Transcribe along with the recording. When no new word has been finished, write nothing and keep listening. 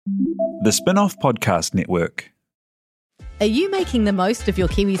The Spin-off Podcast Network. Are you making the most of your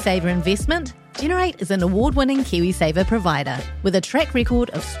KiwiSaver investment? Generate is an award-winning KiwiSaver provider with a track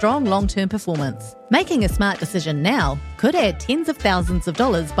record of strong long-term performance. Making a smart decision now could add tens of thousands of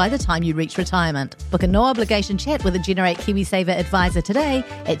dollars by the time you reach retirement. Book a no-obligation chat with a Generate KiwiSaver advisor today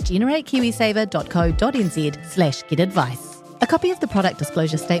at generatekiwisaver.co.nz/get-advice. A copy of the product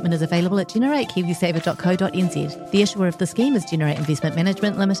disclosure statement is available at generatekiwisaver.co.nz. The issuer of the scheme is Generate Investment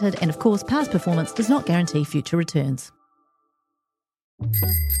Management Limited, and of course, past performance does not guarantee future returns.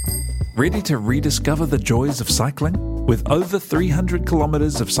 Ready to rediscover the joys of cycling? With over 300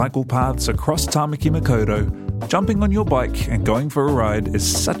 kilometres of cycle paths across Tāmaki Makaurau, jumping on your bike and going for a ride is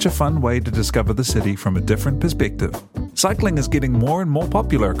such a fun way to discover the city from a different perspective. Cycling is getting more and more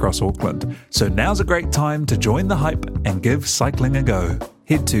popular across Auckland, so now's a great time to join the hype and give cycling a go.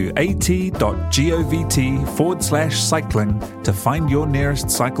 Head to at.govt/cycling to find your nearest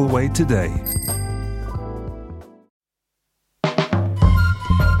cycleway today.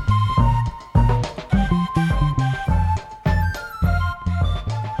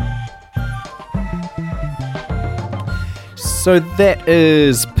 So that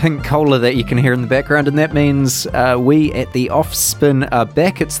is Pink Cola that you can hear in the background, and that means we at the Offspin are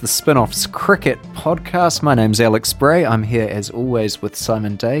back. It's the Spin-Off's Cricket Podcast. My name's Alex Bray. I'm here as always with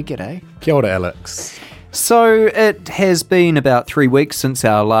Simon Day. G'day. Kia ora, Alex. So it has been about 3 weeks since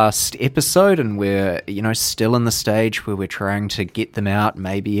our last episode, and we're, still in the stage where we're trying to get them out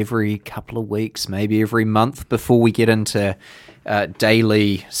maybe every couple of weeks, maybe every month before we get into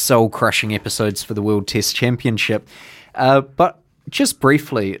daily soul-crushing episodes for the World Test Championship. But just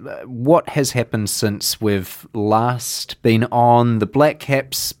briefly, what has happened since we've last been on? The Black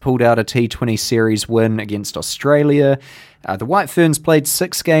Caps pulled out a T20 series win against Australia. The White Ferns played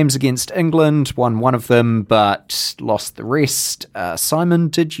 6 games against England, won one of them, but lost the rest. Simon,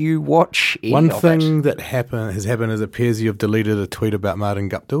 did you watch any One of thing it? that has happened is it appears you've deleted a tweet about Martin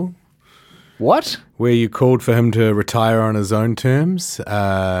Guptill. What? Where you called for him to retire on his own terms.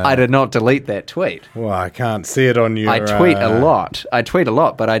 I did not delete that tweet. Well, I can't see it on your... I tweet a lot.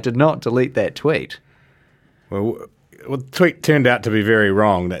 But I did not delete that tweet. Well, the tweet turned out to be very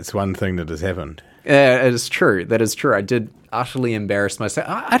wrong. That's one thing that has happened. It is true. That is true. I did utterly embarrass myself.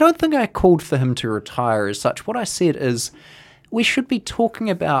 I don't think I called for him to retire as such. What I said is we should be talking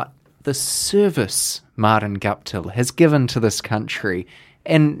about the service Martin Guptill has given to this country,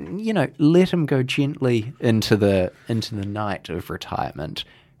 and let him go gently into the night of retirement,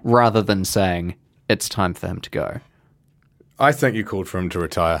 rather than saying it's time for him to go. I think you called for him to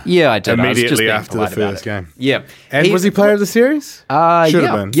retire. Yeah, I did. Immediately after the first game. Yeah. And was he player of the series? Should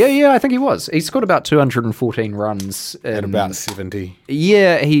have been. Yeah, I think he was. He scored about 214 runs. At about 70.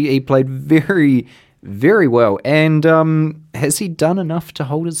 Yeah, he played very, very well. And has he done enough to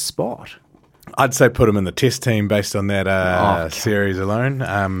hold his spot? I'd say put him in the test team based on that series alone.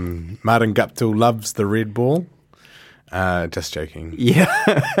 Martin Guptill loves the red ball. Just joking.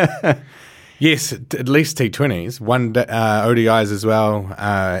 Yeah. Yes, at least T20s, one ODIs as well.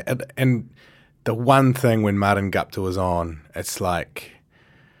 And the one thing when Martin Guptill is on, it's like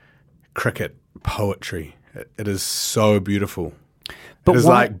cricket poetry. It is so beautiful. But it is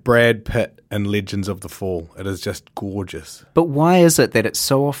like Brad Pitt in Legends of the Fall. It is just gorgeous. But why is it that it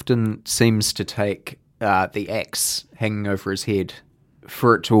so often seems to take the axe hanging over his head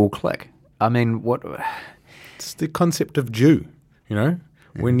for it to all click? I mean, what? It's the concept of due,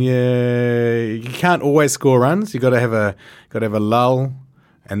 When you can't always score runs, you got to have a lull,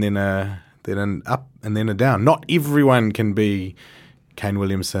 and then an up, and then a down. Not everyone can be Kane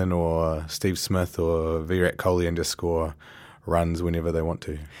Williamson or Steve Smith or Virat Kohli and just score runs whenever they want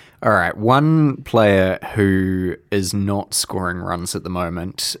to. All right, one player who is not scoring runs at the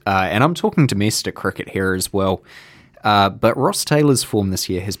moment, and I'm talking domestic cricket here as well, but Ross Taylor's form this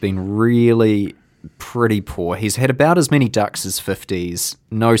year has been really pretty poor. He's had about as many ducks as 50s,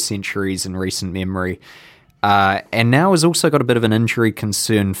 no centuries in recent memory, and now has also got a bit of an injury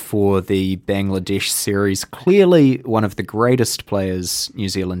concern for the Bangladesh series. Clearly one of the greatest players New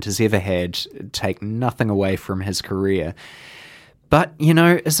Zealand has ever had, take nothing away from his career. But,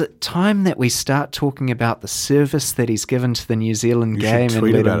 is it time that we start talking about the service that he's given to the New Zealand game? Should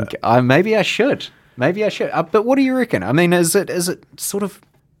tweet about it. Maybe I should. But what do you reckon? I mean, is it sort of...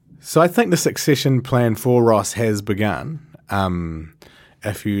 So I think the succession plan for Ross has begun.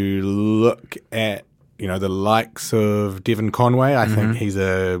 If you look at, the likes of Devon Conway, I think he's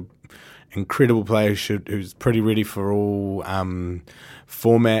a incredible player who's pretty ready for all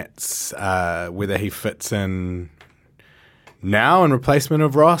formats, whether he fits in now in replacement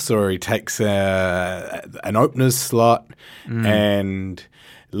of Ross or he takes an opener's slot. And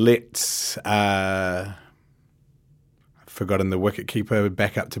let's forgotten the wicketkeeper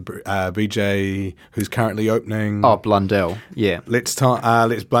back up to BJ, who's currently opening. Oh, Blundell, yeah. Let's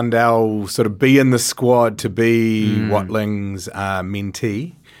Blundell sort of be in the squad to be Watling's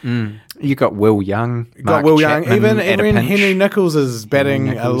mentee. You got Will Young. Got Will Young. Even Henry Nicholls is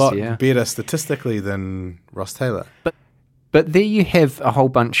batting a lot better statistically than Ross Taylor. But there you have a whole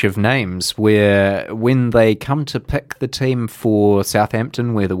bunch of names where when they come to pick the team for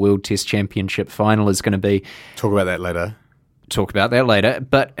Southampton, where the World Test Championship final is going to be... Talk about that later.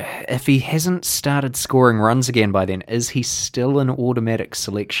 But if he hasn't started scoring runs again by then, is he still an automatic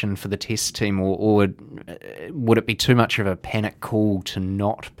selection for the Test team, or would it be too much of a panic call to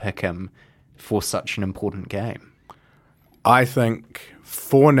not pick him for such an important game? I think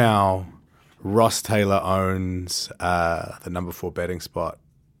for now, Ross Taylor owns the number 4 batting spot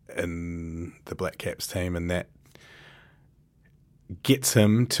in the Black Caps team, and that gets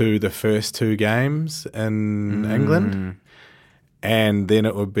him to the first 2 games in England. And then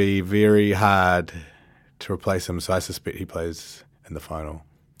it would be very hard to replace him, so I suspect he plays in the final.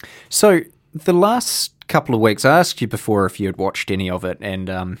 So the last couple of weeks, I asked you before if you had watched any of it,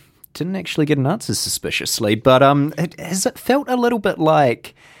 and didn't actually get an answer suspiciously, but has it felt a little bit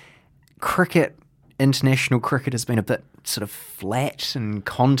like international cricket has been a bit sort of flat and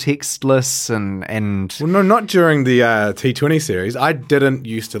contextless and Well, no, not during the T20 series. I didn't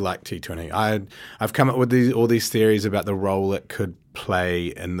used to like T20. I've come up with all these theories about the role it could play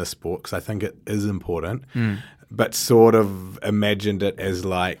in the sport because I think it is important, but sort of imagined it as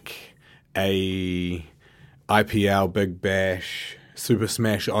like a IPL Big Bash Super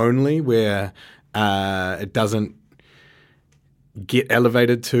Smash only, where it doesn't get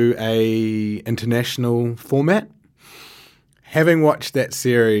elevated to a international format. Having watched that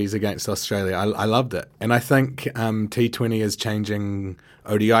series against Australia, I loved it. And I think T20 is changing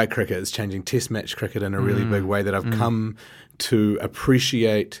ODI cricket, is changing Test match cricket in a really big way that I've come to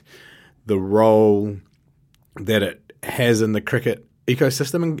appreciate the role that it has in the cricket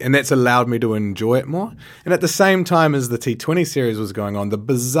ecosystem, and that's allowed me to enjoy it more. And at the same time as the T20 series was going on, the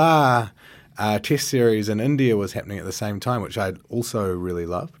bizarre Test series in India was happening at the same time, which I also really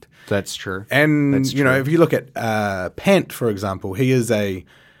loved. That's true. And, if you look at Pant, for example, he is the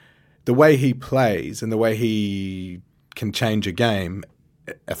way he plays and the way he can change a game,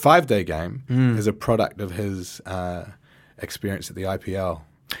 a 5-day game, is a product of his experience at the IPL.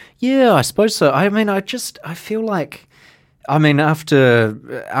 Yeah, I suppose so. I mean, I feel like, after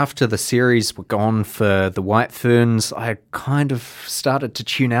the series were gone for the White Ferns, I kind of started to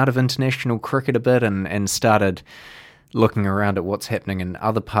tune out of international cricket a bit and started looking around at what's happening in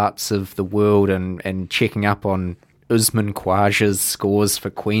other parts of the world and checking up on Usman Khawaja's scores for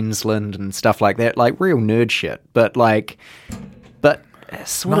Queensland and stuff like that, like real nerd shit. But I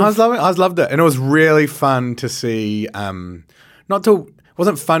loved it, and it was really fun to see. It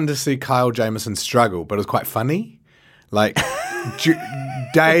wasn't fun to see Kyle Jamieson struggle, but it was quite funny. Like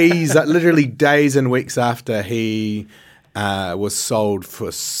literally days and weeks after he was sold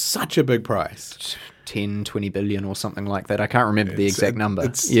for such a big price. 10, 20 billion or something like that. I can't remember the exact number.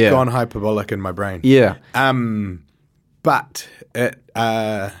 It's gone hyperbolic in my brain. Yeah. But it,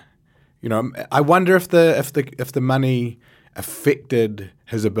 I wonder if the money affected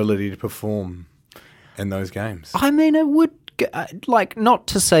his ability to perform in those games. I mean, it would, not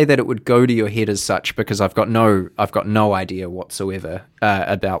to say that it would go to your head as such, because I've got no idea whatsoever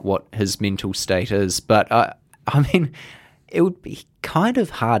about what his mental state is. But it would be kind of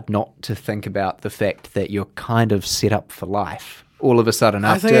hard not to think about the fact that you're kind of set up for life all of a sudden.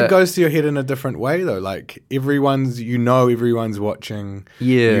 I think it goes to your head in a different way, though. Like everyone's watching.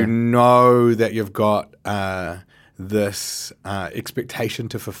 Yeah. You know that you've got this expectation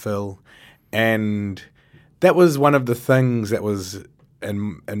to fulfill, and that was one of the things that was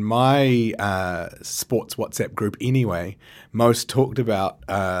in my sports WhatsApp group anyway, most talked about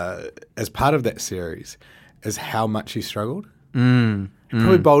as part of that series, is how much he struggled. He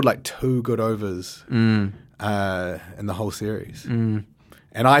probably bowled like 2 good overs in the whole series. And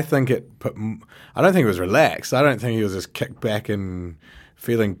I think I don't think it was relaxed. I don't think he was just kicked back and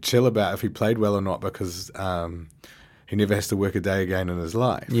feeling chill about if he played well or not, because he never has to work a day again in his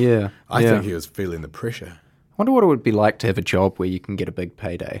life. Yeah. I think he was feeling the pressure. I wonder what it would be like to have a job where you can get a big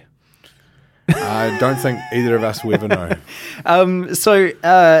payday. I don't think either of us will ever know. Cricket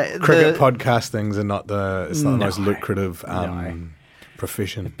podcastings are not the most lucrative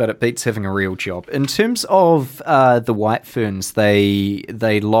profession. But it beats having a real job. In terms of the White Ferns, they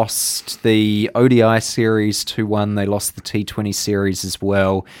lost the ODI series 2-1. They lost the T20 series as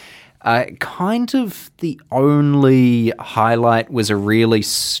well. Kind of the only highlight was a really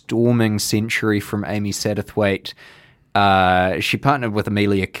storming century from Amy Satterthwaite. She partnered with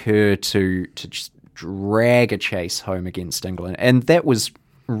Amelia Kerr to just drag a chase home against England, and that was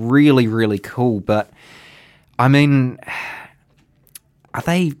really, really cool. But I mean, are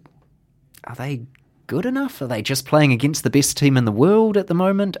they good enough? Are they just playing against the best team in the world at the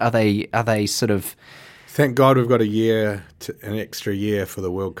moment? Are they sort of? Thank God we've got an extra year for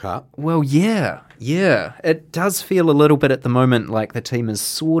the World Cup. Well, yeah. It does feel a little bit at the moment like the team is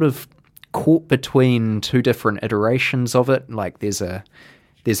sort of caught between two different iterations of it. Like there's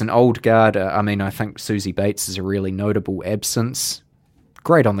an old guard. I think Susie Bates is a really notable absence.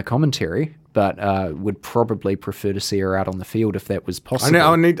 Great on the commentary, but would probably prefer to see her out on the field if that was possible.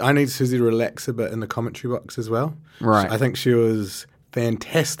 I need Susie to relax a bit in the commentary box as well. Right. I think she was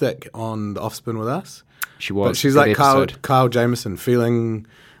fantastic on the off spin with us. She was. But she's like Kyle Jameson, feeling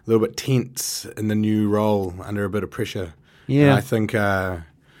a little bit tense in the new role under a bit of pressure. Yeah. And I think,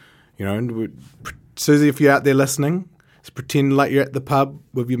 Susie, if you're out there listening, just pretend like you're at the pub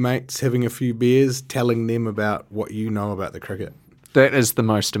with your mates having a few beers, telling them about what you know about the cricket. That is the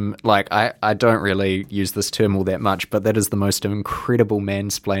most, I don't really use this term all that much, but that is the most incredible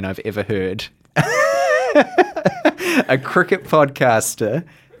mansplain I've ever heard. A cricket podcaster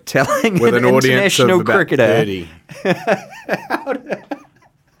telling with an audience of international about cricketer 30.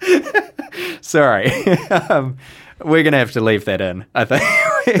 Sorry. We're going to have to leave that in, I think.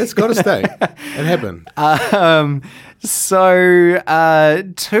 It's got to stay. It happened.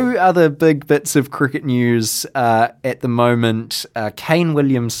 So, two other big bits of cricket news at the moment. Kane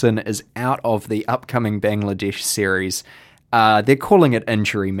Williamson is out of the upcoming Bangladesh series. They're calling it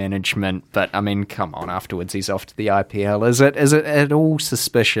injury management, but I mean, come on, afterwards he's off to the IPL. Is it at all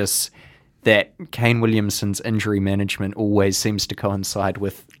suspicious that Kane Williamson's injury management always seems to coincide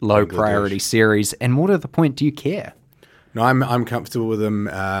with low priority series? And more to the point, do you care? No, I'm comfortable with him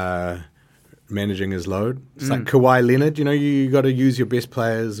managing his load. It's like Kawhi Leonard, you got to use your best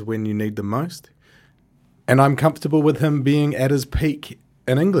players when you need them most. And I'm comfortable with him being at his peak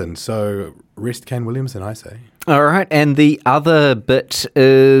in England. So rest Kane Williamson, I say. All right, and the other bit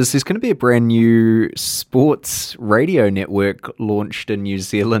is there's going to be a brand new sports radio network launched in New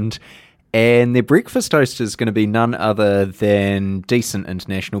Zealand, and their breakfast host is going to be none other than decent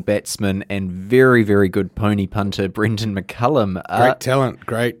international batsman and very, very good pony punter Brendan McCullum. Great talent,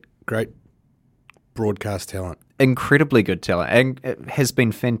 great broadcast talent. Incredibly good talent, and it has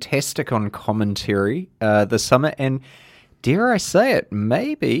been fantastic on commentary this summer, and dare I say it,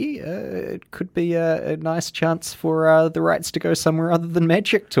 maybe it could be a nice chance for the rights to go somewhere other than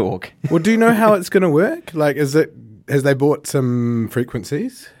Magic Talk. Well, do you know how it's going to work? Like, has they bought some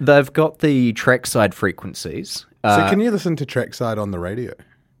frequencies? They've got the trackside frequencies. So can you listen to trackside on the radio?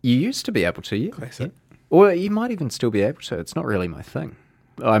 You used to be able to, yeah. Classic. Or you might even still be able to. It's not really my thing.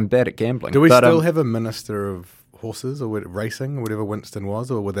 I'm bad at gambling. Do we still have a minister of horses or racing, or whatever Winston was,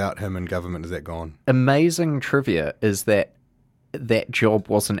 or without him in government, is that gone? Amazing trivia is that job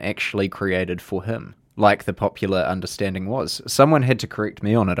wasn't actually created for him, like the popular understanding was. Someone had to correct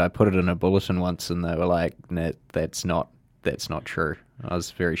me on it. I put it in a bulletin once, and they were like, "No, that's not true." I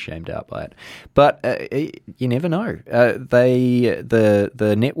was very shamed out by it. But you never know.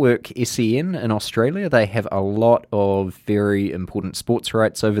 The network SEN in Australia, they have a lot of very important sports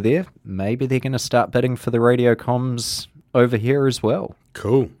rights over there. Maybe they're going to start bidding for the radio comms over here as well.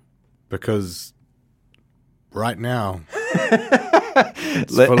 Cool. Because right now,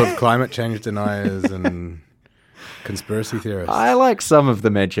 it's full of climate change deniers and conspiracy theorists. I like some of the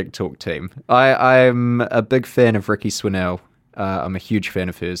Magic Talk team. I'm a big fan of Ricky Swinnell. I'm a huge fan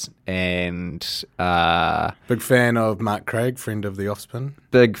of hers. And big fan of Mark Craig, friend of the Offspin.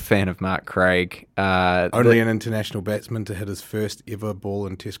 Big fan of Mark Craig. Only an international batsman to hit his first ever ball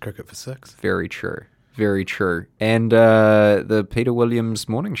in Test cricket for 6. Very true. Very true. And the Peter Williams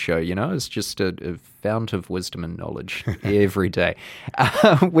morning show, is just a fount of wisdom and knowledge every day.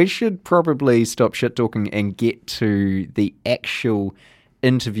 We should probably stop shit-talking and get to the actual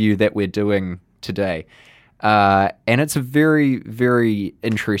interview that we're doing today. And it's a very, very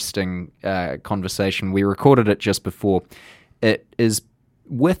interesting conversation. We recorded it just before. It is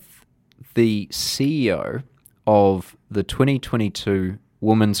with the CEO of the 2022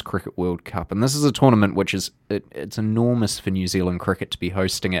 Women's Cricket World Cup. And this is a tournament which is it's enormous for New Zealand cricket to be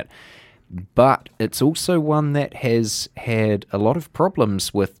hosting it. But it's also one that has had a lot of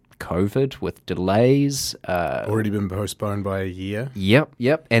problems with COVID, with delays. Already been postponed by a year. Yep.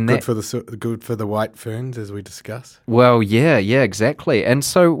 And good for the white ferns, as we discuss. Well, yeah, exactly. And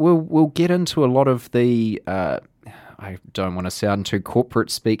so we'll get into a lot of the, I don't want to sound too corporate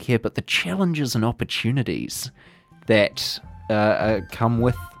speak here, but the challenges and opportunities that come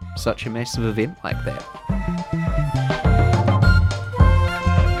with such a massive event like that.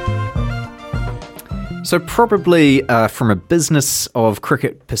 So probably from a business of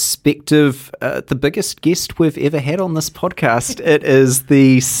cricket perspective, the biggest guest we've ever had on this podcast. It is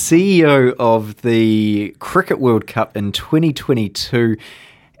the CEO of the Cricket World Cup in 2022,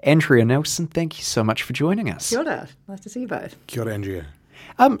 Andrea Nelson. Thank you so much for joining us. Kia ora. Nice to see you both. Kia ora, Andrea.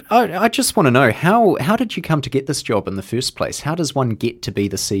 I just want to know, how did you come to get this job in the first place? How does one get to be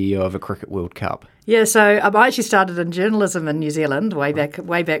the CEO of a Cricket World Cup? Yeah, so I actually started in journalism in New Zealand way back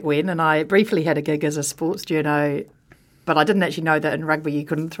when, and I briefly had a gig as a sports journo, but I didn't actually know that in rugby you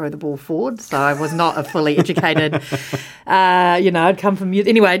couldn't throw the ball forward, so I was not a fully educated, I'd come from...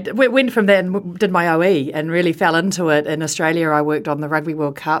 Anyway, went from there and did my OE and really fell into it. In Australia, I worked on the Rugby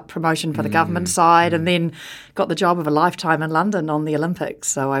World Cup promotion for the government side and then got the job of a lifetime in London on the Olympics.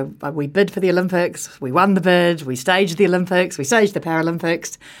 So we bid for the Olympics, we won the bid, we staged the Olympics, we staged the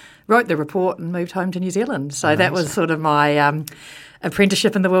Paralympics, wrote the report and moved home to New Zealand. So that was sort of my...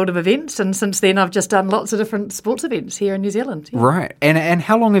 apprenticeship in the world of events, and since then I've just done lots of different sports events here in New Zealand. Yeah. Right. And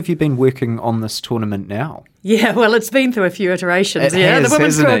how long have you been working on this tournament now? Yeah, well, it's been through a few iterations. It the has,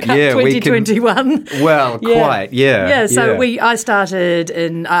 Women's World Cup 2021. Well, quite, yeah. Yeah, so I started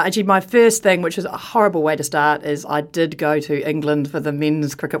in, actually my first thing, which was a horrible way to start, is I did go to England for the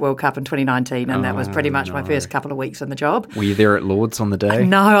Men's Cricket World Cup in 2019, and that was pretty much my first couple of weeks in the job. Were you there at Lord's on the day?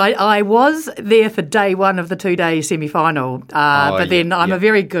 No, I was there for day one of the 2-day semi-final, but then I'm a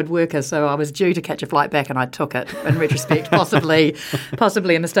very good worker, so I was due to catch a flight back and I took it, in retrospect, possibly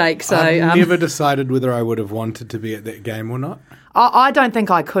a mistake. So I've never decided whether I would have wanted to be at that game or not. I don't think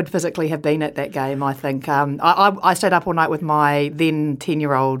I could physically have been at that game. I think I stayed up all night with my then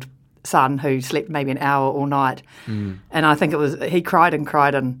 10-year-old son who slept maybe an hour all night. And I think he cried and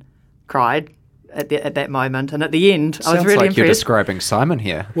cried and cried at that moment. And at the end, I was really like impressed. You're describing Simon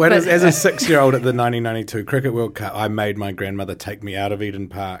here. Well, as a 6-year-old at the 1992 Cricket World Cup, I made my grandmother take me out of Eden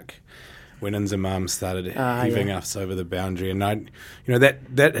Park when Inzamam started heaving us over the boundary, and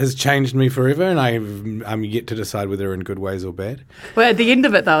that has changed me forever, and I'm yet to decide whether in good ways or bad. Well, at the end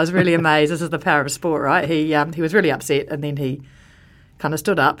of it, though, I was really amazed. This is the power of sport, right? He was really upset, and then he kind of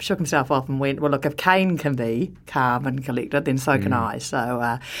stood up, shook himself off and went, well, look, if Kane can be calm and collected, then so can I.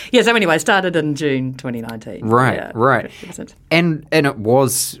 So, so anyway, started in June 2019. Right. And it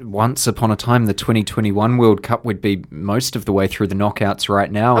was, once upon a time, the 2021 World Cup would be most of the way through the knockouts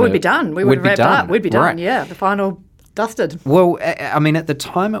right now. Oh, we'd be done. We would have wrapped up. We'd be done, right. Yeah. The final... dusted. Well, I mean, at the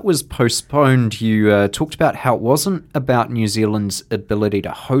time it was postponed, you talked about how it wasn't about New Zealand's ability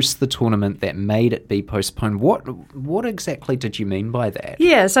to host the tournament that made it be postponed. What exactly did you mean by that?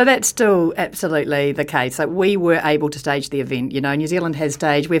 Yeah, so that's still absolutely the case. Like, we were able to stage the event. New Zealand has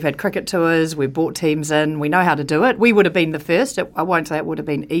staged. We've had cricket tours. We've brought teams in. We know how to do it. We would have been the first. I won't say it would have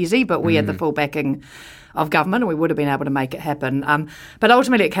been easy, but we had the full backing of government, and we would have been able to make it happen. But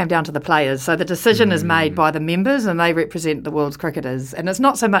ultimately it came down to the players. So the decision is made by the members, and they represent the world's cricketers. And it's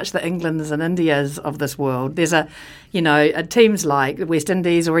not so much the Englands and Indias of this world. There's teams like West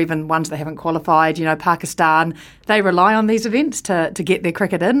Indies, or even ones that haven't qualified, Pakistan, they rely on these events to get their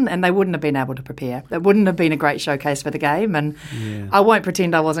cricket in, and they wouldn't have been able to prepare. It wouldn't have been a great showcase for the game. And I won't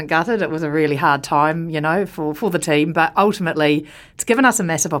pretend I wasn't gutted. It was a really hard time, for the team. But ultimately, it's given us a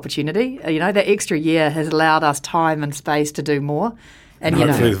massive opportunity. That extra year has allowed us time and space to do more. And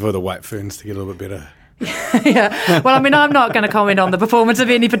hopefully for the White Ferns to get a little bit better. Yeah. Well, I mean, I'm not going to comment on the performance of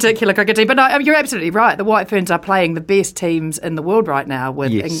any particular cricket team, but no, you're absolutely right. The White Ferns are playing the best teams in the world right now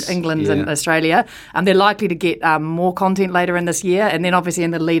with England and Australia, and they're likely to get more content later in this year. And then obviously in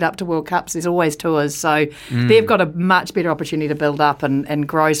the lead up to World Cups, there's always tours. So they've got a much better opportunity to build up and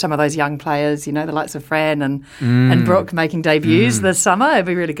grow some of those young players, the likes of Fran and Brooke making debuts this summer. It'd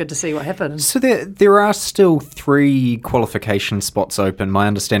be really good to see what happens. So there are still 3 qualification spots open. My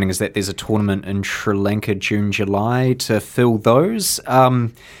understanding is that there's a tournament in Sri Lanka June, July to fill those.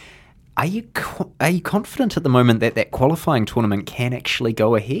 Are you confident at the moment that qualifying tournament can actually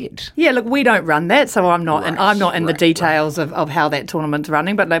go ahead? Yeah, look, we don't run that, so I'm not, in the details of how that tournament's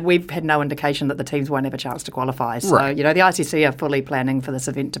running. But we've had no indication that the teams won't have a chance to qualify. So the ICC are fully planning for this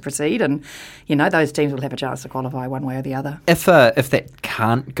event to proceed, and those teams will have a chance to qualify one way or the other. If that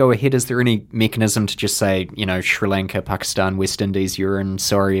can't go ahead, is there any mechanism to just say, Sri Lanka, Pakistan, West Indies, you're in,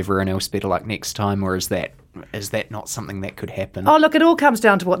 sorry, everyone else, better luck next time, or is that is that not something that could happen? Oh, look, it all comes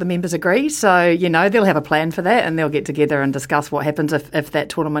down to what the members agree. So, they'll have a plan for that and they'll get together and discuss what happens if that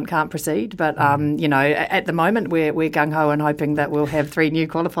tournament can't proceed. But, at the moment, we're gung-ho and hoping that we'll have 3 new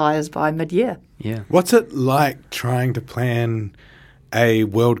qualifiers by mid-year. Yeah. What's it like trying to plan a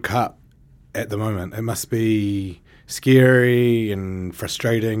World Cup at the moment? It must be scary and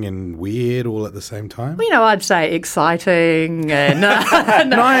frustrating and weird all at the same time. Well, I'd say exciting. And,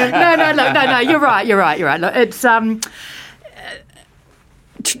 no. You're right. Look, it's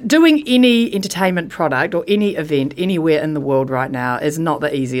doing any entertainment product or any event anywhere in the world right now is not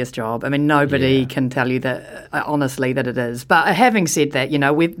the easiest job. I mean, nobody can tell you that honestly that it is. But having said that,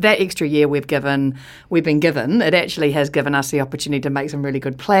 that extra year we've been given, it actually has given us the opportunity to make some really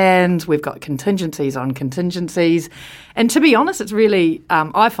good plans. We've got contingencies on contingencies. And to be honest, it's really,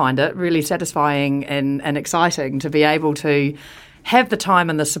 I find it really satisfying and exciting to be able to have the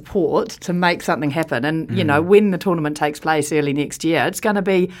time and the support to make something happen. And, when the tournament takes place early next year, it's going to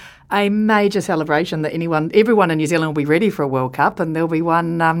be a major celebration that everyone in New Zealand will be ready for a World Cup, and there'll be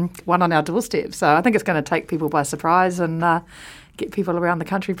one on our doorstep. So I think it's going to take people by surprise and get people around the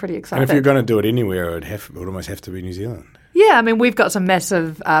country pretty excited. And if you're going to do it anywhere, it would almost have to be New Zealand. Yeah, I mean, we've got some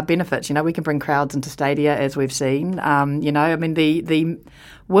massive benefits. We can bring crowds into stadia, as we've seen. The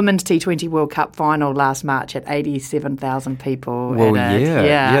Women's T20 World Cup final last March had 87,000 people Well, in it.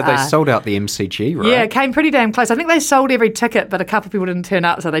 yeah, they sold out the MCG, right? Yeah, it came pretty damn close. I think they sold every ticket, but a couple of people didn't turn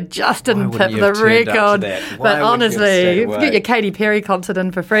up, so they just didn't hit the record. But honestly, you get your Katy Perry concert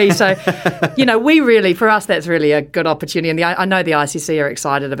in for free. So, for us, that's really a good opportunity. And I know the ICC are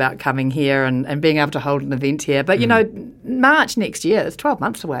excited about coming here and being able to hold an event here. But, March next year, it's 12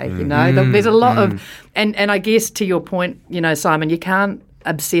 months away, There's a lot of... And I guess to your point, Simon, you can't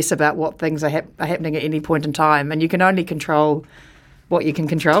obsess about what things are happening at any point in time, and you can only control what you can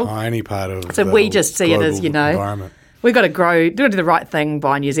control. Tiny part of so we just see it as environment. We've got to grow, do the right thing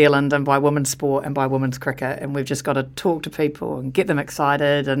by New Zealand and by women's sport and by women's cricket, and we've just got to talk to people and get them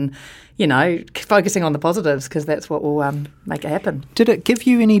excited and focusing on the positives, because that's what will make it happen. Did it give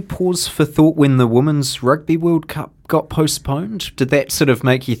you any pause for thought when the Women's Rugby World Cup got postponed? Did that sort of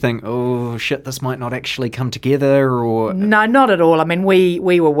make you think, oh shit, this might not actually come together? Or no, not at all. I mean, we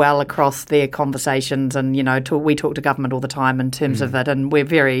were well across their conversations, and we talk to government all the time in terms of it, and we're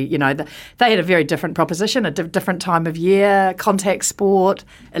very, they had a very different proposition, a different time of year, contact sport,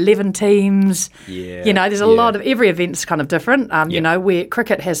 11 teams. There's a lot of every event's kind of different. Where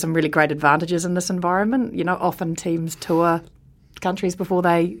cricket has some really great advantages in this environment. Often teams tour countries before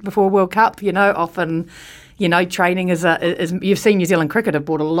a World Cup. Often. Training is you've seen New Zealand cricket have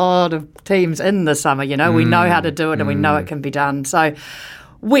brought a lot of teams in this summer. We know how to do it and we know it can be done. So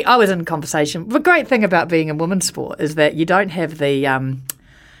I was in conversation. The great thing about being in women's sport is that you don't have the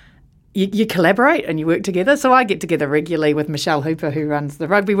you collaborate and you work together. So I get together regularly with Michelle Hooper, who runs the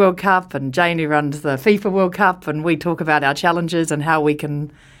Rugby World Cup, and Jane, who runs the FIFA World Cup, and we talk about our challenges and how we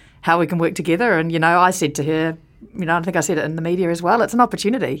can work together. And I said to her, I think I said it in the media as well, it's an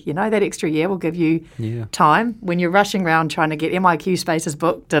opportunity. That extra year will give you time when you're rushing around trying to get MIQ spaces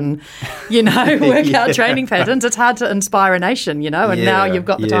booked and, work out training patterns. It's hard to inspire a nation, and now you've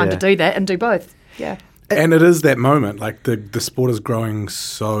got the time to do that and do both. Yeah. And it is that moment, like the sport is growing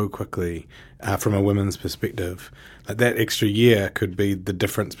so quickly from a women's perspective. Like that extra year could be the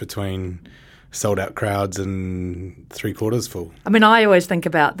difference between sold-out crowds and 3/4 full. I mean, I always think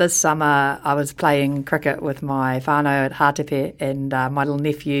about this summer, I was playing cricket with my whānau at Hātepe, and my little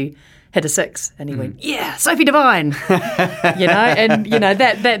nephew hit a 6, and he went, yeah, Sophie Devine, that's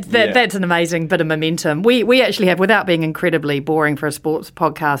an amazing bit of momentum. We actually have, without being incredibly boring for a sports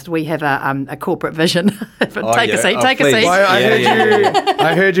podcast, we have a corporate vision. Take a seat.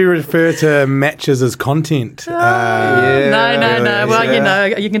 I heard you refer to matches as content. No.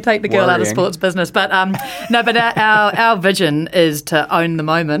 Well, you can take the girl out of sports business, but our vision is to own the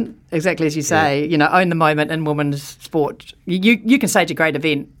moment, exactly as you say. Own the moment in women's sport. You can stage a great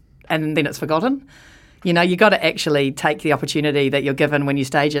event, and then it's forgotten. You got to actually take the opportunity that you're given when you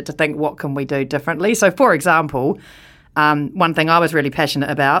stage it to think, what can we do differently? So, for example, one thing I was really passionate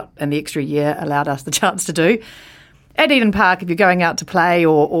about, and the extra year allowed us the chance to do, at Eden Park, if you're going out to play,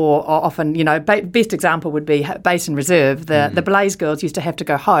 or often, best example would be Basin Reserve. The Blaze girls used to have to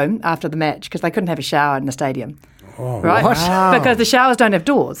go home after the match because they couldn't have a shower in the stadium. Oh, right? Wow. Because the showers don't have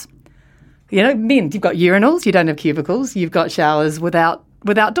doors. Men, you've got urinals, you don't have cubicles, you've got showers without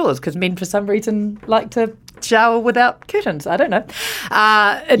doors, because men for some reason like to shower without curtains. I don't know.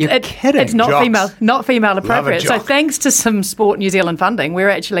 You're kidding. It's not Jocks. female appropriate. So jock. thanks to some Sport New Zealand funding, we're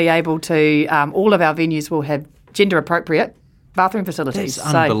actually able to, all of our venues will have gender appropriate bathroom facilities.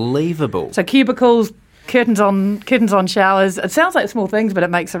 That's unbelievable. So cubicles, curtains on showers. It sounds like small things, but it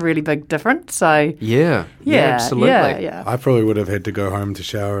makes a really big difference. So Yeah, absolutely. Yeah. I probably would have had to go home to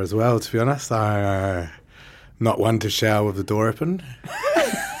shower as well, to be honest. I not one to shower with the door open,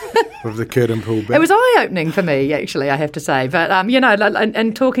 with the curtain pulled back. It was eye-opening for me, actually, I have to say. But,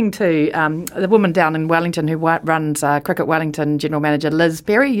 and talking to the woman down in Wellington who runs Cricket Wellington, General Manager Liz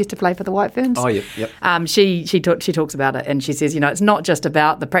Perry, used to play for the White Ferns. Oh, yep. She talks about it, and she says, it's not just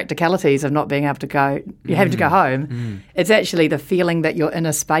about the practicalities of not being able to go, you have to go home. It's actually the feeling that you're in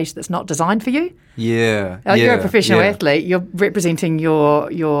a space that's not designed for you. Yeah. You're a professional athlete. You're representing your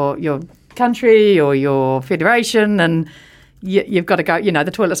country or your federation, and you've got to go.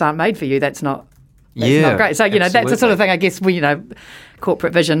 The toilets aren't made for you. That's not great. So that's the sort of thing. I guess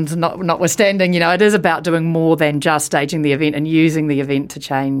corporate visions notwithstanding. It is about doing more than just staging the event and using the event to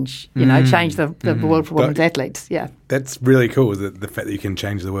change. Change the world for women's athletes. Yeah, that's really cool. Is the fact that you can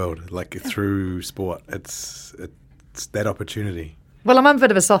change the world through sport. It's that opportunity. Well, I'm a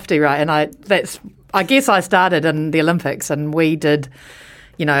bit of a softie, right? And I guess I started in the Olympics, and we did.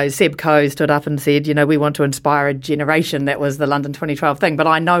 Seb Coe stood up and said, we want to inspire a generation. That was the London 2012 thing. But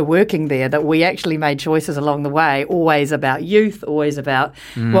I know working there that we actually made choices along the way, always about youth, always about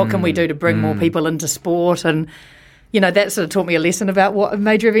what can we do to bring more people into sport. And, that sort of taught me a lesson about what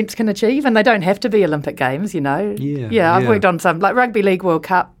major events can achieve. And they don't have to be Olympic Games, I've worked on some, like Rugby League World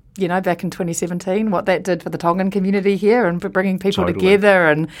Cup, back in 2017, what that did for the Tongan community here and for bringing people together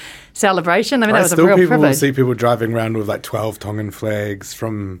and celebration. I mean, that was a real privilege. See people driving around with 12 Tongan flags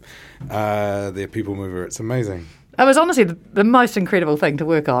from their People Mover. It's amazing. It was honestly the most incredible thing to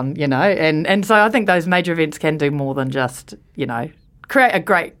work on, and so I think those major events can do more than just, create a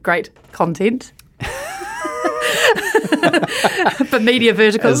great content. For media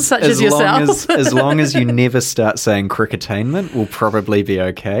verticals such as yourself. As long as you never start saying cricketainment, we'll probably be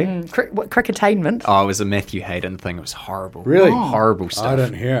okay. What cricketainment? Oh, it was a Matthew Hayden thing. It was horrible. Really? Horrible stuff. I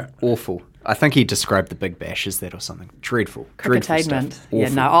don't hear it. Awful. I think he described the Big Bash as that or something. Dreadful. Cricketainment. Stuff. Yeah,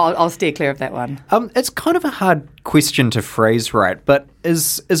 no, I'll steer clear of that one. It's kind of a hard question to phrase right, but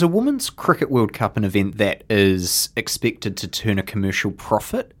is a Women's Cricket World Cup an event that is expected to turn a commercial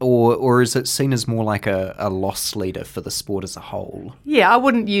profit, or is it seen as more like a loss leader for the sport as a whole? Yeah, I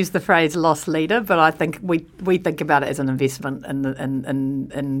wouldn't use the phrase loss leader, but I think we think about it as an investment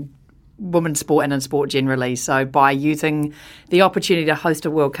in women's sport and in sport generally. So by using the opportunity to host a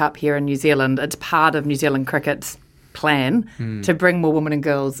World Cup here in New Zealand, it's part of New Zealand cricket's plan to bring more women and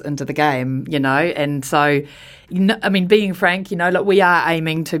girls into the game, And so, being frank, look, we are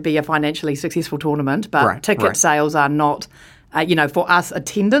aiming to be a financially successful tournament, but ticket sales are not, for us,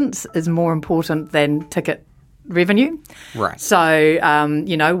 attendance is more important than ticket revenue. Right. So,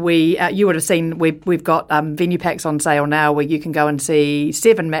 you would have seen we've got venue packs on sale now where you can go and see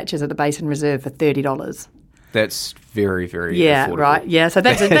 7 matches at the Basin Reserve for $30. That's very, very affordable. Right. Yeah, so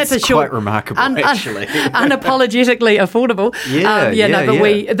that's a short, quite remarkable, actually. Unapologetically affordable.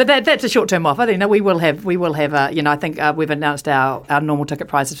 But that's a short-term offer. We will have. I think we've announced our normal ticket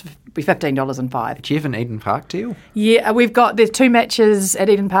prices be $15.05. Do you have an Eden Park deal? Yeah, there's 2 matches at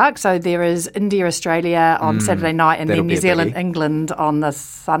Eden Park. So there is India Australia on Saturday night, and then New Zealand England on the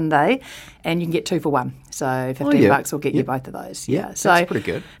Sunday, and you can get 2 for 1. So $15 will get you both of those. Yeah, so that's pretty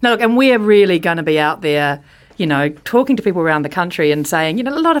good. No, look, and we're really going to be out there, talking to people around the country and saying,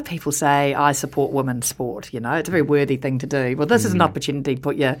 a lot of people say, I support women's sport, it's a very worthy thing to do. Well, this is an opportunity to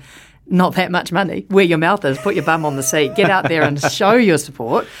put not that much money where your mouth is, put your bum on the seat, get out there and show your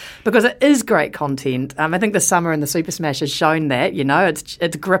support, because it is great content. I think the summer and the Super Smash has shown that,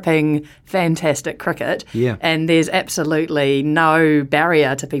 it's gripping, fantastic cricket, and there's absolutely no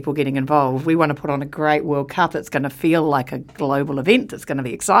barrier to people getting involved. We want to put on a great World Cup. It's going to feel like a global event. It's going to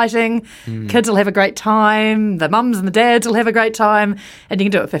be exciting. Kids will have a great time. The mums and the dads will have a great time, and you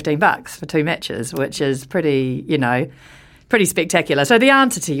can do it $15 for 2 matches, which is pretty spectacular. So the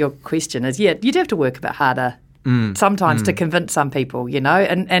answer to your question is, you do have to work a bit harder sometimes to convince some people,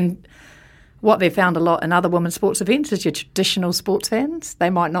 and what they've found a lot in other women's sports events is your traditional sports fans, they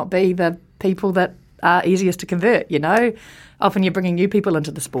might not be the people that are easiest to convert, Often you're bringing new people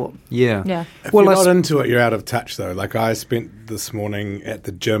into the sport. Yeah. If you're not into it, you're out of touch, though. Like, I spent this morning at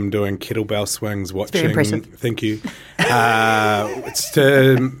the gym doing kettlebell swings, watching. It's very impressive. Thank you. It's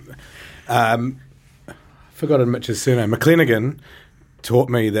to forgotten Mitch's surname. McClenaghan taught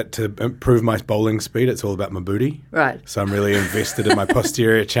me that to improve my bowling speed, it's all about my booty. Right. So I'm really invested in my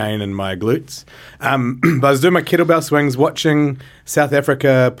posterior chain and my glutes. But I was doing my kettlebell swings, watching South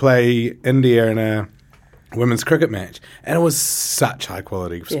Africa play India in a women's cricket match, and it was such high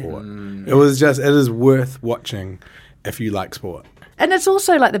quality sport. It is worth watching if you like sport. And it's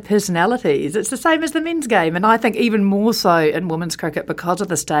also like the personalities. It's the same as the men's game. And I think even more so in women's cricket because of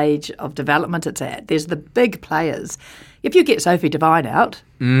the stage of development it's at. There's the big players. If you get Sophie Devine out,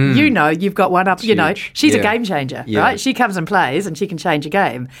 you know you've got one up. You know, she's a game changer, right? She comes and plays and she can change a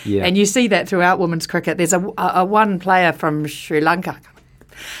game. Yeah. And you see that throughout women's cricket. There's a one player from Sri Lanka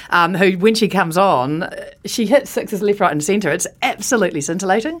who, when she comes on, she hits sixes left, right and centre. It's absolutely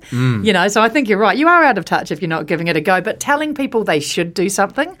scintillating. You know, so I think you're right. You are out of touch if you're not giving it a go. But telling people they should do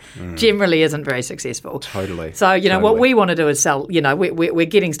something generally isn't very successful. Totally. So, you know, what we want to do is sell, you know, we're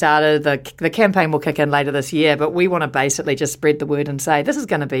getting started. The campaign will kick in later this year, but we want to basically just spread the word and say this is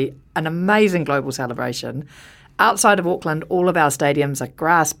going to be an amazing global celebration. Outside of Auckland, all of our stadiums are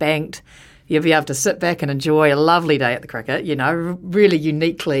grass banked. You'll be able to sit back and enjoy a lovely day at the cricket, you know, really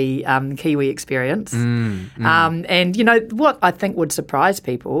uniquely Kiwi experience. And, you know, what I think would surprise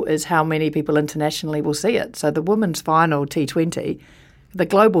people is how many people internationally will see it. So the women's final T20, the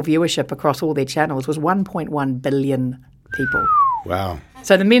global viewership across all their channels was 1.1 billion people. Wow.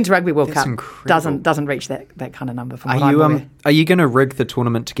 So the Men's Rugby World That's Cup incredible. doesn't reach that kind of number from what I'm aware. Are you going to rig the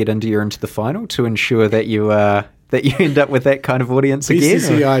tournament to get India into the final to ensure that you end up with that kind of audience again?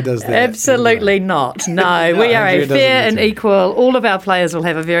 BCCI does that. Absolutely not. No, we are a fair and equal. All of our players will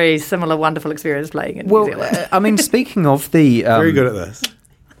have a very similar, wonderful experience playing in New Zealand. I mean, speaking of the very good at this.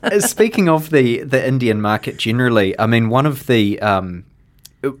 Speaking of the Indian market generally, I mean, one of the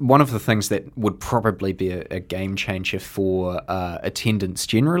things that would probably be a game changer for attendance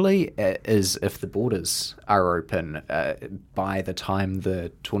generally is if the borders are open by the time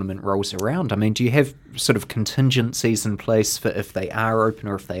the tournament rolls around. I mean, do you have sort of contingencies in place for if they are open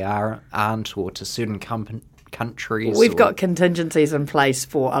or if they aren't, or to certain countries? We've got contingencies in place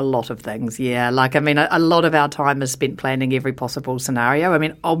for a lot of things, yeah. Like, I mean, a lot of our time is spent planning every possible scenario. I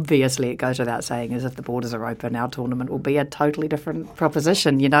mean, obviously, it goes without saying, is if the borders are open, our tournament will be a totally different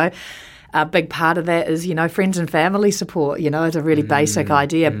proposition, you know. A big part of that is, you know, friends and family support, you know, it's a really basic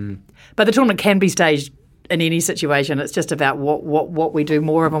idea. But the tournament can be staged in any situation. It's just about what we do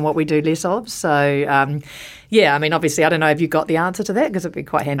more of and what we do less of. So, yeah, I mean, obviously, I don't know if you got the answer to that because it'd be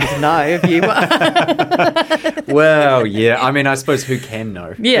quite handy to know if you. Well, yeah. I mean, I suppose who can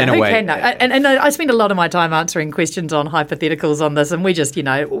know? Yeah, in a who way. can know? And I spend a lot of my time answering questions on hypotheticals on this, and we just, you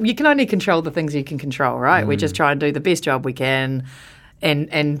know, you can only control the things you can control, right? We just try and do the best job we can,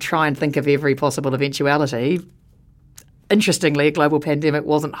 and try and think of every possible eventuality. Interestingly, a global pandemic it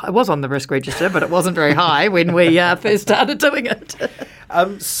was on the risk register, but it wasn't very high when we first started doing it.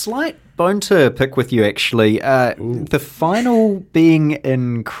 Slight bone to pick with you, actually. The final being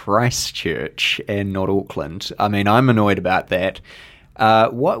in Christchurch and not Auckland. I mean, I'm annoyed about that.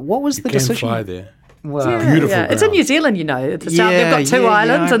 What was the decision? You can fly there. Well, beautiful. Yeah. It's in New Zealand, you know. It's they've got two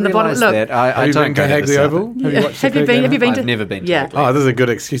islands I and the bottom. Look, that. I don't go to Hagley the Oval. Have you watched have you been? I've never been to Yeah. Hagley. Oh, this is a good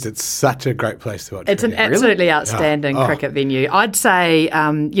excuse. It's such a great place to watch. It's an cricket. absolutely outstanding cricket venue. I'd say,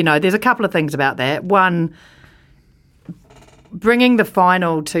 you know, there's a couple of things about that. One, bringing the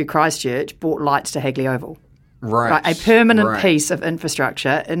final to Christchurch brought lights to Hagley Oval. Right. A permanent piece of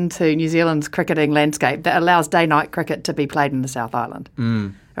infrastructure into New Zealand's cricketing landscape that allows day-night cricket to be played in the South Island.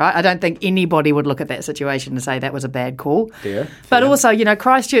 Right? I don't think anybody would look at that situation and say that was a bad call. Fair. But also, you know,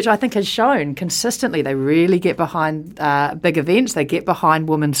 Christchurch, I think, has shown consistently they really get behind big events. They get behind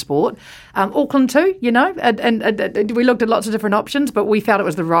women's sport. Auckland too, you know, and we looked at lots of different options, but we felt it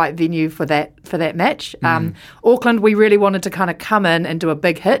was the right venue for that match. Auckland, we really wanted to kind of come in and do a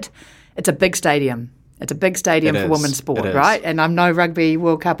big hit. It's a big stadium. It's a big stadium for women's sport, right? And I know Rugby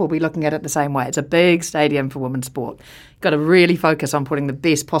World Cup will be looking at it the same way. It's a big stadium for women's sport. Got to really focus on putting the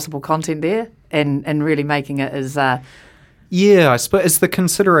best possible content there and really making it as... Yeah, I suppose is the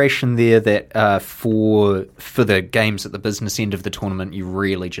consideration there that for the games at the business end of the tournament, you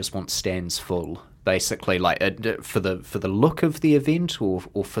really just want stands full, basically, like for the look of the event or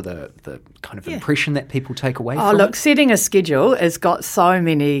for the kind of impression that people take away from it? Look, setting a schedule has got so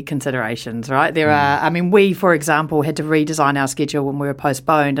many considerations, right? There are, I mean, we, for example, had to redesign our schedule when we were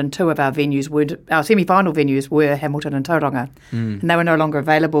postponed, and two of our venues our semi-final venues were Hamilton and Tauranga, and they were no longer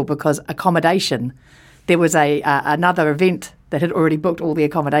available because accommodation. There was another event that had already booked all the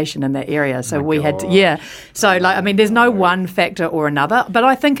accommodation in that area. So we had to, So, like, I mean, there's no one factor or another, but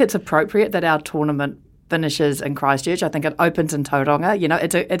I think it's appropriate that our tournament finishes in Christchurch. I think it opens in Tauranga. You know,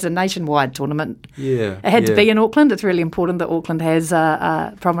 it's a nationwide tournament. Yeah. It had to be in Auckland. It's really important that Auckland has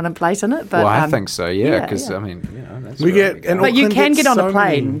a prominent place in it. But, I think so, because, I mean, you know, that's but you can get on a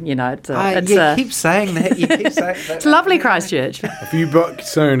plane, you know. You keep saying that. You keep saying that. It's lovely, Christchurch. If you book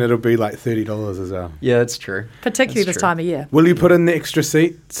soon, it'll be like $30 as well. Yeah, that's true. Particularly this time of year. Will you put in the extra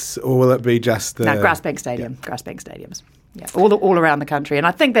seats, or will it be just the... No, Grassbank Stadium. Grassbank Stadiums. Yeah, all around the country. And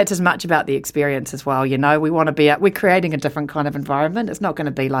I think that's as much about the experience as well. We want to be, we're creating a different kind of environment. It's not going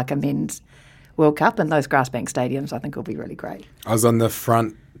to be like a men's World Cup, and those Grassbank stadiums I think will be really great. I was on the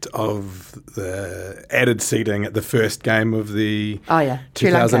front of the added seating at the first game of the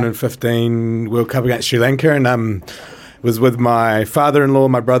 2015 World Cup against Sri Lanka, and was with my father-in-law,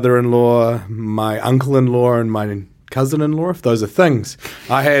 my brother-in-law, my uncle-in-law, and my cousin-in-law, if those are things.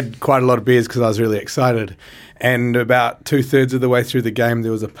 I had quite a lot of beers because I was really excited. And about 2/3 of the way through the game,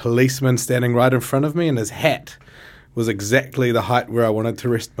 there was a policeman standing right in front of me, and his hat was exactly the height where I wanted to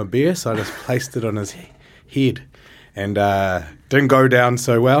rest my beer, so I just placed it on his head. And didn't go down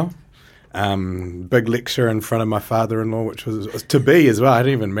so well. Big lecture in front of my father-in-law, which was to be as well. I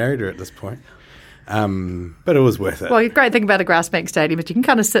hadn't even married her at this point. But it was worth it. Well, the great thing about a Grassbank stadium is you can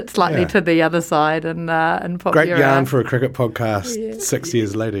kind of sit slightly to the other side and put great your... yarn for a cricket podcast 6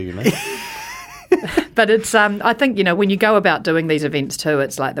 years later, But it's, I think, when you go about doing these events too,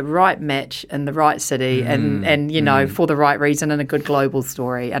 it's like the right match in the right city and for the right reason and a good global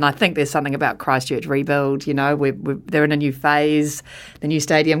story. And I think there's something about Christchurch Rebuild, they're in a new phase, the new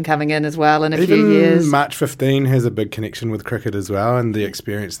stadium coming in as well in a few years. March 15 has a big connection with cricket as well, and the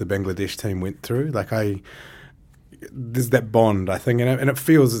experience the Bangladesh team went through. There's that bond, I think, and it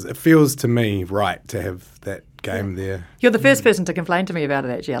feels to me right to have that game there. You're the first person to complain to me about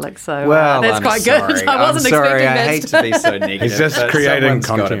it, actually, Alex. So that's I'm quite sorry. good. I wasn't expecting that. I hate to be so negative. It's just creating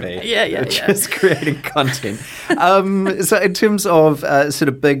content. Yeah. Just creating content. So in terms of sort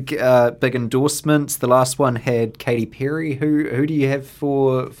of big endorsements, the last one had Katy Perry. Who do you have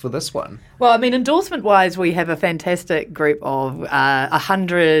for this one? Well, I mean, endorsement-wise, we have a fantastic group of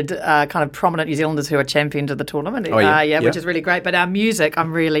 100 kind of prominent New Zealanders who are champions of the tournament. Which is really great. But our music,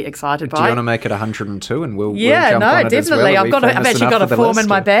 I'm really excited by. Do you want to make it 102 and we'll jump on it definitely. as well? I've actually got a form in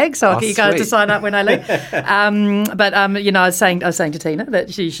my bag, so I'll get you guys to sign up when I leave. I was saying to Tina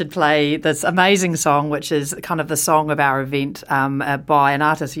that she should play this amazing song, which is kind of the song of our event by an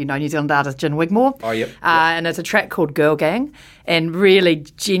artist, New Zealand artist, Jen Wigmore. And it's a track called Girl Gang. And really,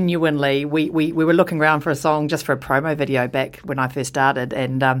 genuinely, we were looking around for a song just for a promo video back when I first started,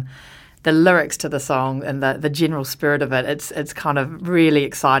 and the lyrics to the song and the general spirit of it, it's kind of really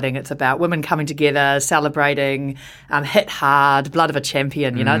exciting. It's about women coming together, celebrating, hit hard, blood of a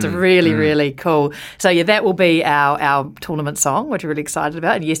champion. It's a really, really cool. So that will be our tournament song, which we're really excited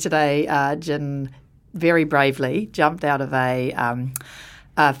about. And yesterday, Jen very bravely jumped out of a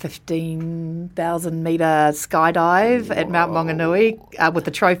 15,000 metre skydive at Mount Maunganui with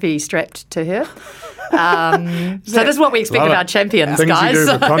the trophy strapped to her. So this is what we expect of our champions, things guys. You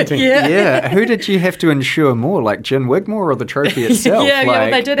do for content. Yeah. Who did you have to insure more, like Jen Wigmore or the trophy itself?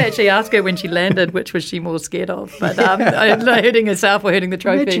 They did actually ask her when she landed, which was she more scared of, but hurting herself or hurting the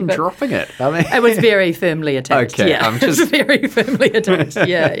trophy. Imagine dropping it. I mean, it was very firmly attached. Okay, yeah, it was very firmly attached.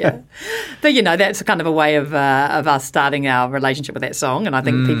 Yeah. But that's kind of a way of us starting our relationship with that song, and I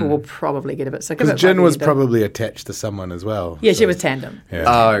think people will probably get a bit sick of it. Because Jen was probably attached to someone as well. Yeah, she was tandem. Yeah.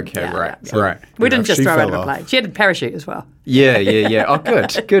 Oh, okay, right. We didn't just throw her out of a plane. She had a parachute as well. Yeah. Oh,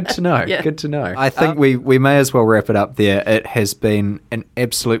 good. Good to know. Yeah. Good to know. I think we may as well wrap it up there. It has been an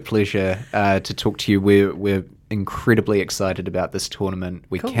absolute pleasure to talk to you. We're incredibly excited about this tournament.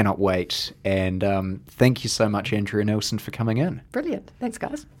 We cannot wait. And thank you so much, Andrea Nelson, for coming in. Brilliant. Thanks,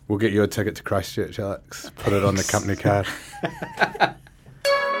 guys. We'll get you a ticket to Christchurch, Alex. Put it on the company card.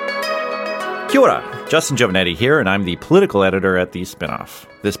 Kia ora, Justin Giovanetti here, and I'm the political editor at The Spinoff.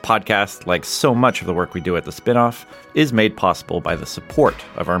 This podcast, like so much of the work we do at The Spinoff, is made possible by the support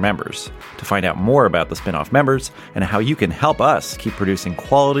of our members. To find out more about The Spinoff members and how you can help us keep producing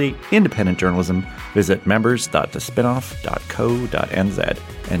quality, independent journalism, visit members.thespinoff.co.nz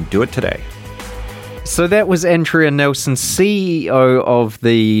and do it today. So that was Andrea Nelson, CEO of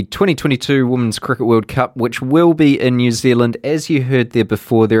the 2022 Women's Cricket World Cup, which will be in New Zealand. As you heard there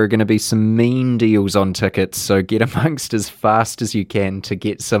before, there are going to be some mean deals on tickets, so get amongst as fast as you can to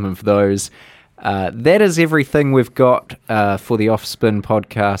get some of those. That is everything we've got for the Offspin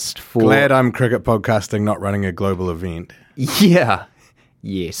podcast. Glad I'm cricket podcasting, not running a global event. Yeah.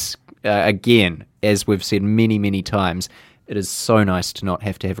 Yes. Again, as we've said many, many times, it is so nice to not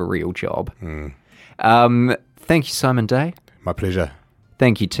have to have a real job. Thank you, Simon Day. My pleasure.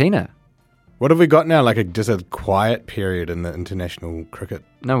 Thank you, Tina. What have we got now? Just a quiet period in the international cricket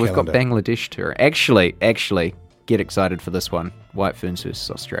No, we've calendar. got Bangladesh tour. Actually, get excited for this one. White Ferns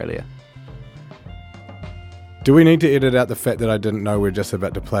versus Australia. Do we need to edit out the fact that I didn't know we're just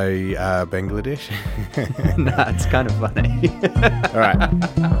about to play Bangladesh? Nah, it's kind of funny. All right.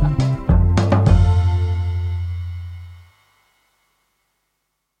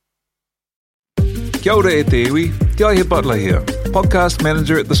 Kia ora e te iwi, Guy Butler here, podcast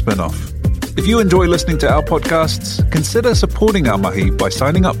manager at The Spinoff. If you enjoy listening to our podcasts, consider supporting our mahi by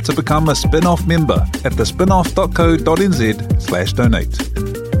signing up to become a Spinoff member at thespinoff.co.nz/donate.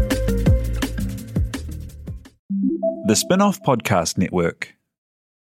 The Spinoff Podcast Network.